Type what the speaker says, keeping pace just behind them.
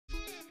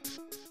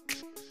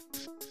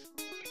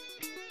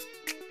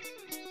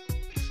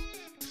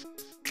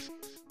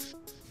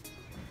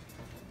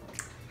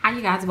Hi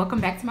you guys, welcome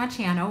back to my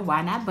channel,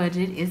 Why Not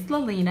Budget. It's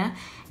Lalina,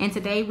 and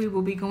today we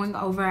will be going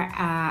over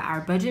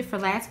our budget for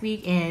last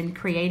week and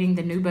creating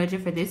the new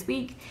budget for this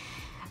week.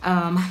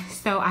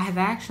 So I have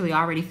actually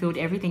already filled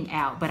everything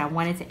out, but I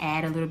wanted to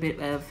add a little bit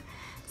of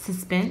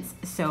suspense,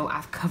 so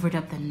I've covered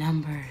up the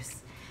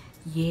numbers.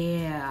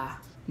 Yeah,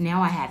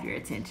 now I have your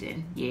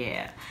attention.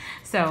 Yeah.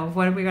 So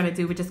what are we gonna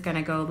do? We're just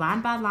gonna go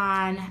line by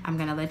line. I'm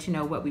gonna let you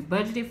know what we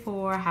budgeted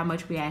for, how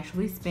much we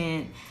actually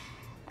spent,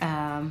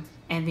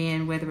 and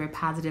then whether we're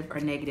positive or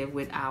negative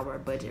with our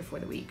budget for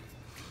the week.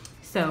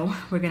 So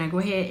we're gonna go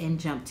ahead and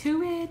jump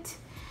to it.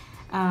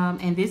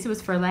 And this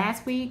was for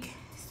last week.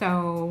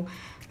 So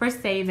for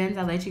savings,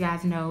 I'll let you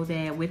guys know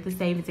that with the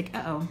savings,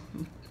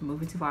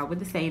 moving too far. With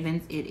the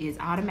savings, it is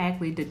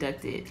automatically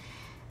deducted,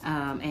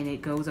 and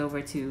it goes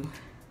over to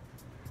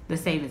the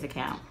savings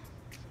account.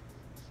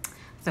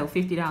 So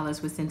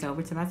 $50 was sent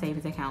over to my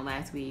savings account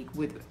last week.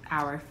 With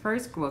our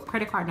first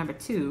credit card number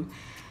 2,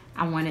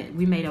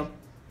 we made a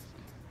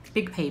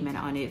big payment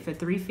on it for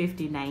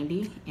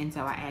 $350.90, and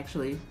so I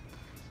actually,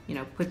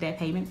 put that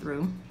payment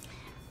through.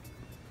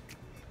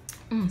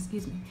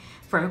 Excuse me.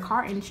 For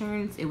car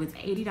insurance, it was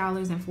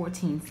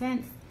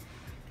 $80.14.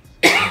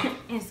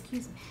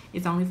 Excuse me.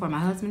 It's only for my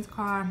husband's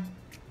car,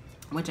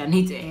 which I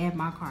need to add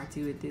my car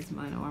to it this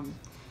month, or I'm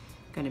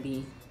gonna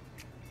be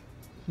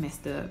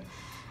messed up.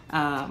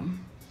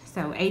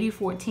 So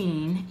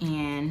 $80.14,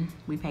 and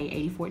we pay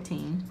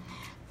 $80.14.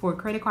 For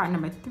credit card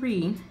number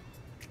 3,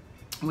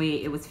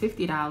 it was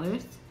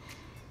 $50,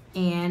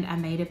 and I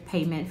made a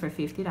payment for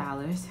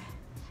 $50.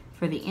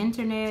 For the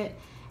internet,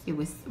 it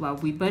was,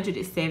 we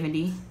budgeted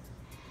 $70,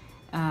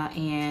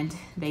 and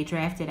they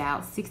drafted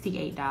out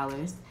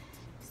 $68,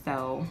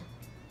 so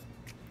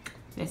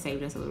that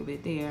saved us a little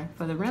bit there.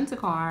 For the rental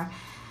car,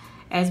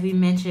 as we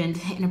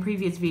mentioned in a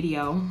previous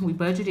video, we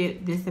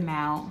budgeted this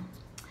amount.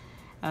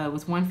 It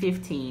was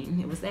 $115.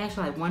 It was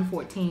actually like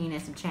 $114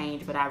 and some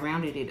change, but I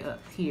rounded it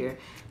up here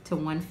to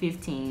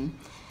 $115.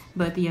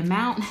 But the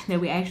amount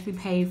that we actually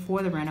paid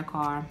for the rental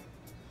car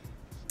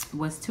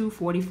was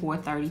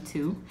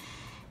 $244.32.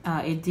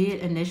 It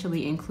did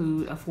initially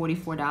include a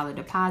 $44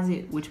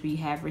 deposit, which we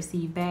have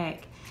received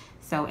back.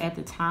 So at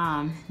the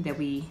time that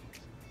we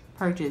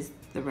purchased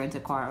the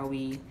rental car, or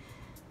we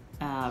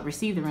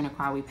received the rental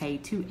car, we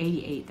paid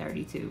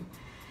 $288.32.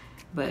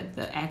 But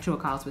the actual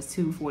cost was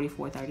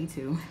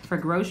 $244.32. For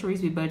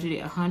groceries, we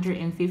budgeted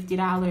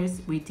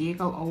 $150. We did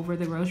go over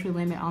the grocery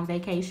limit on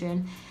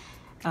vacation,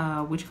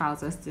 which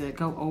caused us to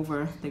go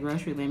over the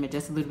grocery limit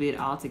just a little bit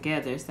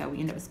altogether. So we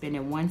ended up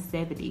spending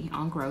 $170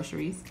 on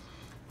groceries.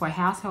 For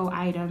household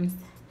items,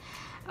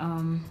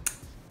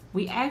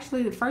 we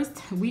actually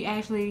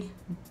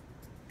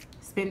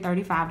spent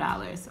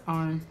 $35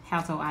 on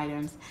household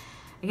items.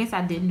 I guess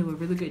I didn't do a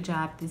really good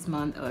job this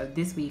month or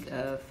this week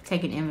of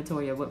taking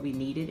inventory of what we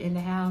needed in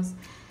the house,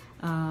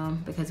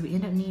 because we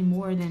ended up needing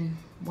more than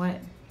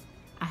what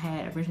I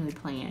had originally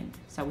planned.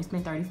 So we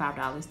spent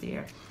 $35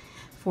 there.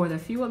 For the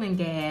fuel and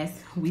gas,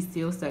 we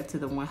still stuck to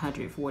the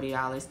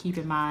 $140. Keep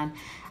in mind,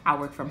 I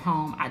work from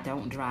home. I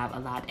don't drive a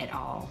lot at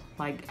all.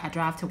 Like, I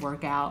drive to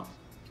work out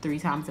 3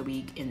 times a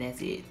week, and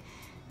that's it.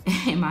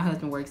 And my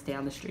husband works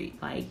down the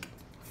street, like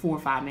 4 or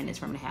 5 minutes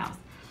from the house.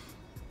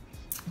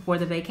 For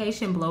the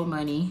vacation blow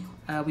money,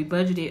 we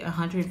budgeted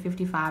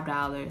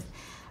 $155.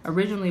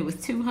 Originally it was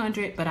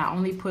 $200, but I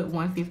only put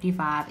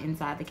 $155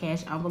 inside the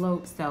cash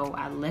envelope, so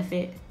I left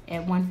it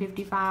at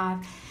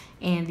 $155,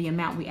 and the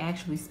amount we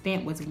actually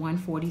spent was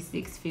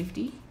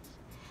 $146.50.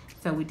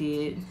 So we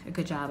did a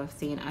good job of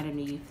staying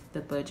underneath the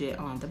budget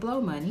on the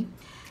blow money.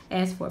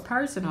 As for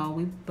personal,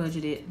 we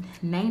budgeted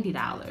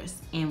 $90,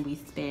 and we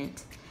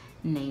spent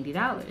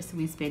 $90.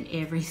 We spent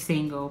every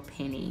single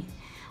penny.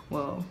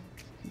 Well,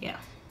 yeah.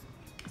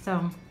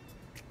 So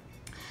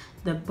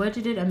the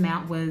budgeted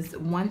amount was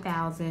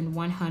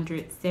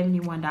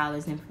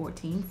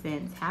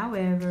 $1,171.14.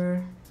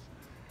 However,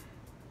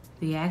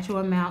 the actual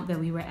amount that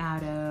we were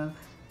out of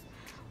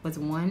was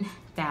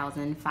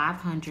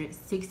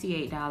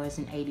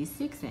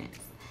 $1,568.86.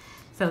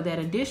 So that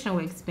additional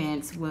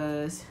expense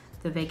was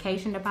the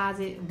vacation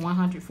deposit,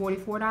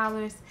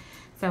 $144.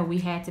 So we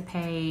had to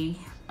pay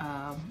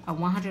a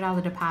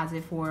 $100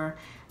 deposit for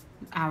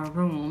our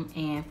room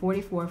and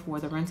 $44 for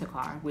the rental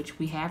car, which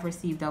we have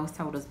received those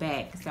totals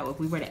back. So if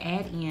we were to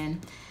add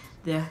in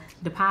the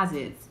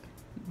deposits,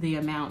 the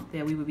amount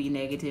that we would be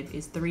negative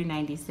is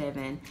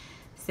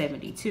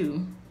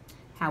 $397.72.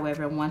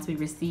 However, once we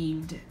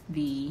received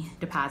the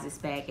deposits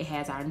back, it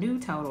has our new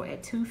total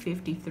at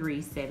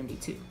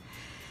 $253.72.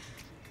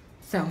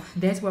 So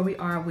that's where we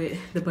are with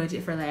the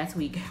budget for last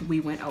week.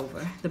 We went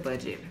over the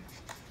budget,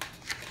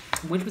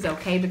 which was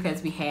okay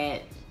because we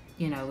had,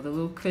 the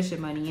little cushion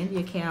money in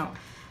the account,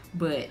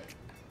 but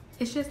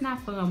it's just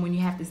not fun when you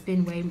have to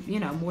spend way,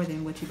 more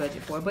than what you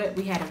budget for. But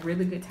we had a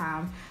really good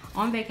time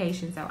on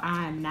vacation, so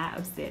I'm not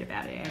upset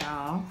about it at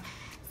all.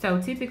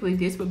 So typically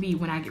this would be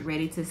when I get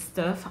ready to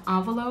stuff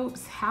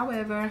envelopes.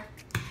 However,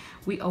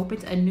 we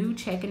opened a new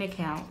checking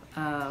account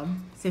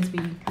since we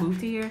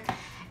moved here.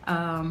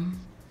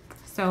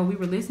 So we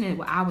were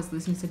listening, I was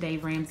listening to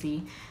Dave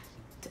Ramsey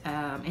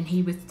and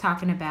he was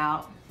talking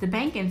about the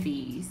banking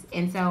fees.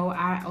 And so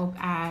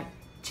I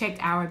checked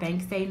our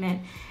bank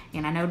statement,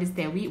 and I noticed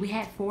that we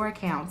had 4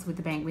 accounts with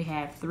the bank. We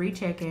have 3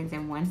 check-ins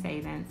and 1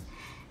 savings.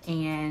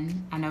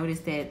 And I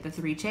noticed that the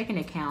 3 checking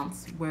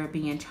accounts were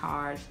being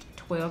charged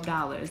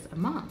 $12 a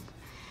month.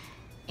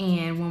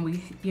 And when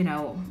we,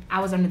 I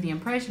was under the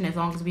impression as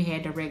long as we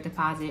had direct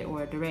deposit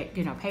or direct,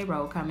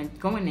 payroll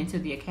going into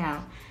the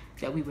account,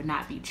 that we would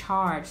not be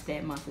charged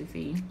that monthly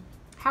fee.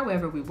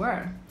 However, we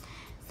were.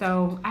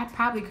 So I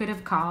probably could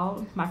have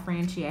called my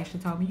friend. She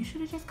actually told me, you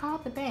should have just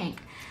called the bank.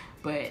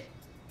 But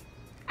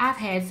I've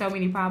had so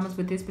many problems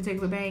with this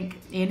particular bank,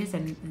 and it's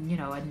a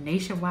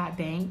nationwide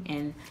bank.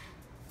 And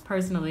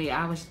personally,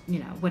 I was,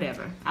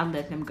 whatever. I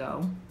let them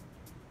go.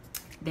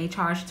 They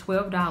charged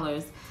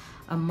 $12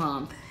 a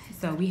month.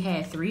 So we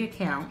had 3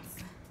 accounts.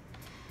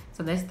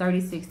 So that's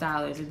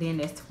 $36. And then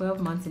there's 12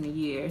 months in a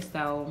year.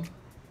 So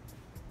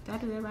did I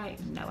do that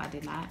right? No, I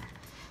did not.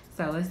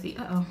 So let's see.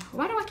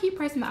 Why do I keep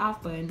pressing the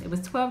off button? It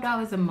was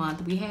 $12 a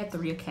month. We had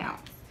 3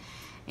 accounts.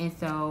 And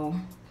so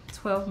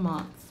 12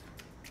 months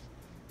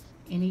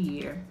in a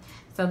year.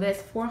 So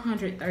that's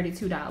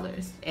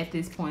 $432 at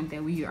this point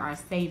that we are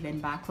saving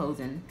by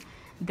closing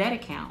that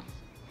account.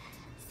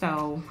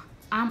 So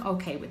I'm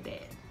okay with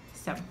that.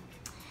 So,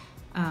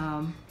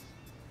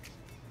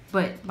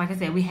 but like I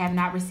said, we have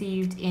not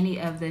received any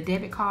of the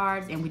debit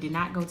cards, and we did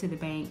not go to the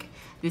bank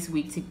this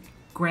week to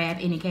grab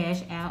any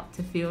cash out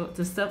to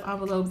stuff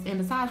envelopes. And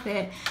besides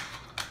that,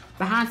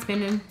 behind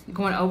spending,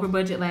 going over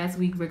budget last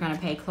week, we're going to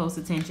pay close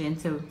attention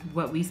to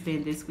what we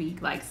spend this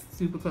week, like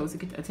super close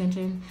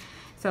attention.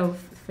 So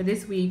for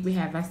this week, we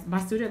have my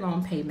student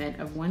loan payment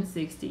of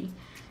 $160,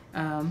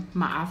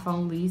 my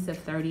iPhone lease of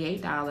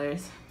 $38.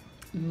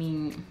 I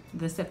mean,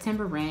 the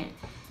September rent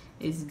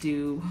is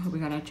due. We're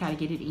going to try to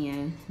get it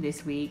in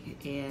this week,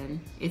 and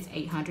it's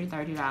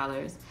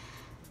 $830.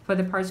 For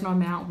the personal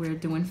amount, we're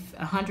doing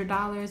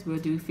 $100. We'll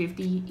do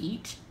 $50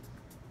 each.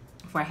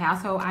 For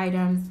household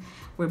items,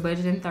 we're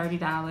budgeting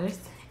 $30.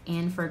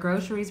 And for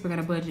groceries, we're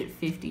going to budget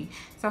 $50.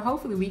 So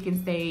hopefully we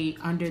can stay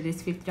under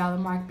this $50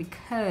 mark,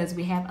 because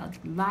we have a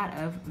lot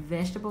of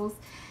vegetables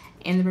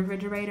in the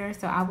refrigerator.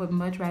 So I would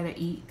much rather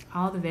eat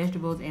all the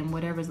vegetables and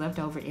whatever's left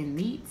over in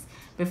meats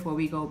before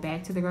we go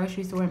back to the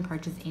grocery store and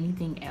purchase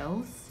anything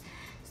else.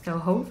 So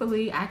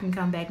hopefully I can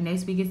come back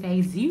next week and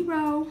say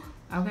 0.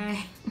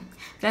 Okay,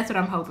 that's what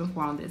I'm hoping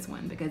for on this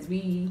one, because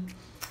we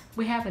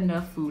have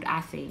enough food, I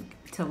think,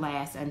 to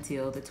last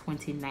until the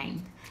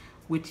 29th,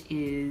 which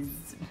is,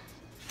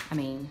 I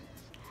mean,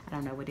 I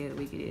don't know what day of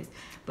the week it is,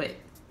 but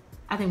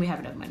I think we have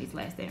enough money to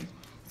last there.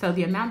 So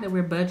the amount that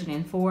we're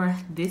budgeting for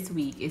this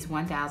week is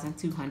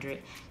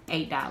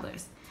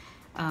 $1,208.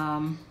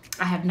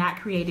 I have not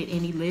created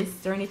any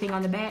lists or anything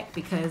on the back,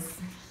 because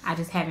I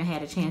just haven't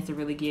had a chance to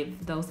really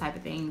give those type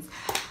of things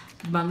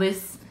my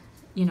list,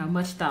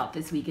 much thought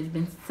this week. It's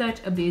been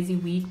such a busy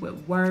week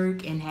with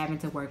work and having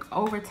to work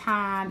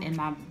overtime, and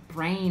my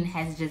brain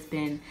has just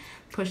been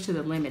pushed to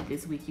the limit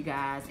this week, you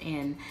guys.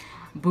 And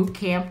boot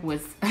camp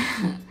was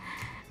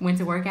went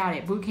to work out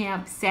at boot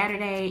camp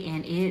Saturday,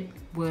 and it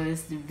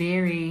was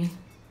very,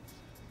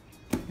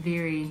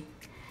 very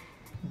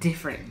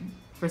different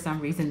for some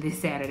reason this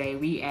Saturday.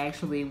 We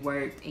actually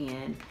worked,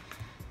 and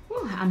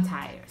I'm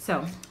tired.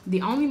 So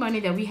the only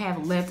money that we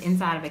have left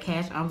inside of a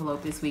cash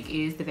envelope this week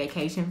is the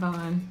vacation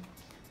fund.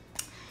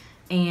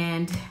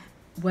 And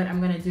what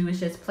I'm going to do is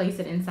just place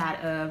it inside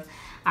of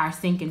our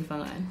sinking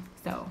fund.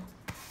 So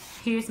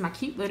here's my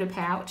cute little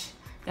pouch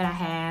that I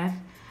have.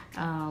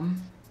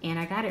 And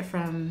I got it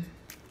from,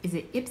 is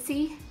it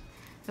Ipsy?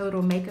 The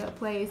little makeup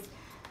place.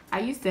 I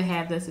used to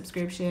have the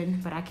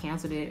subscription, but I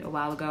canceled it a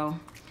while ago.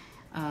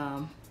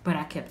 But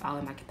I kept all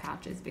of my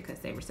pouches because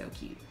they were so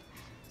cute.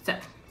 So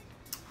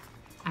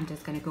I'm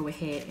just going to go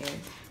ahead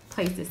and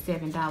place the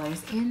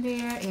 $7 in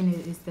there. And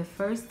it is the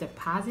first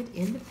deposit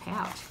in the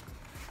pouch.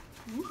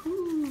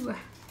 Woohoo!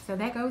 So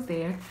that goes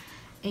there,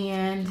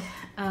 and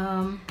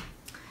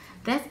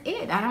that's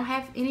it. I don't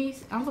have any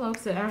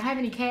envelopes. I don't have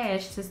any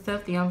cash to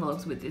stuff the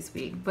envelopes with this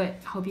week. But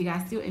I hope you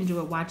guys still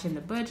enjoy watching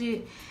the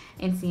budget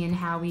and seeing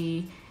how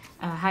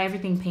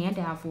everything panned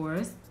out for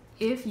us.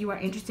 If you are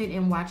interested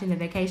in watching the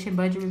vacation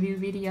budget review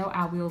video,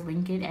 I will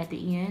link it at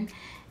the end,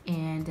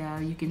 and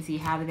you can see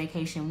how the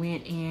vacation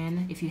went.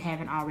 And if you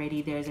haven't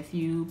already, there's a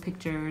few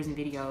pictures and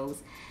videos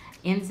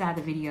inside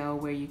the video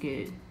where you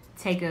could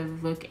take a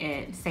look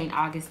at St.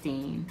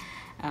 Augustine.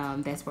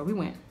 That's where we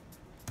went.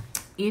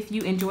 If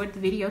you enjoyed the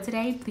video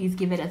today, please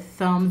give it a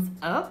thumbs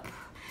up.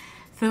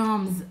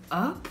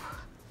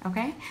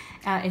 Okay?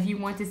 If you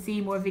want to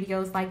see more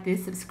videos like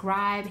this,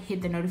 subscribe,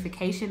 hit the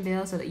notification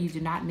bell so that you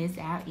do not miss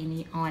out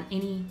on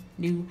any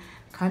new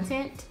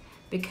content.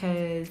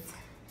 Because,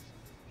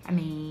 I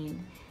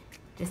mean,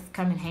 just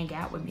come and hang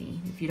out with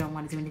me. If you don't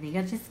want to do anything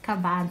else, just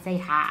come by and say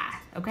hi.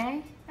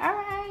 Okay? All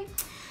right.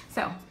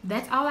 So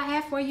that's all I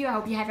have for you. I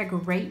hope you have a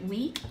great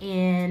week,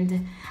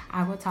 and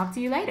I will talk to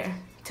you later.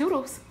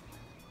 Toodles.